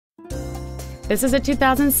This is a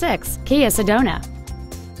 2006 Kia Sedona.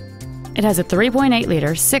 It has a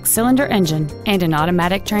 3.8-liter six-cylinder engine and an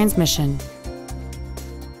automatic transmission.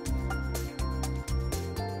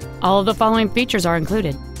 All of the following features are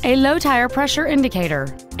included: a low tire pressure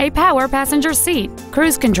indicator, a power passenger seat,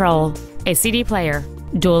 cruise control, a CD player,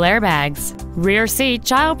 dual airbags, rear seat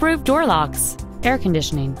child-proof door locks, air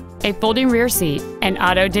conditioning, a folding rear seat, an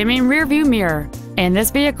auto-dimming rear-view mirror, and this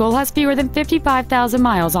vehicle has fewer than 55,000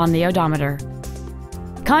 miles on the odometer.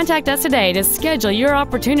 Contact us today to schedule your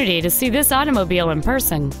opportunity to see this automobile in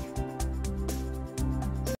person.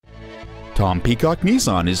 Tom Peacock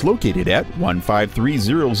Nissan is located at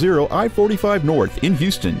 15300 I-45 North in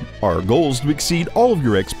Houston. Our goal is to exceed all of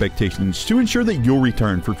your expectations to ensure that you'll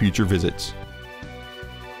return for future visits.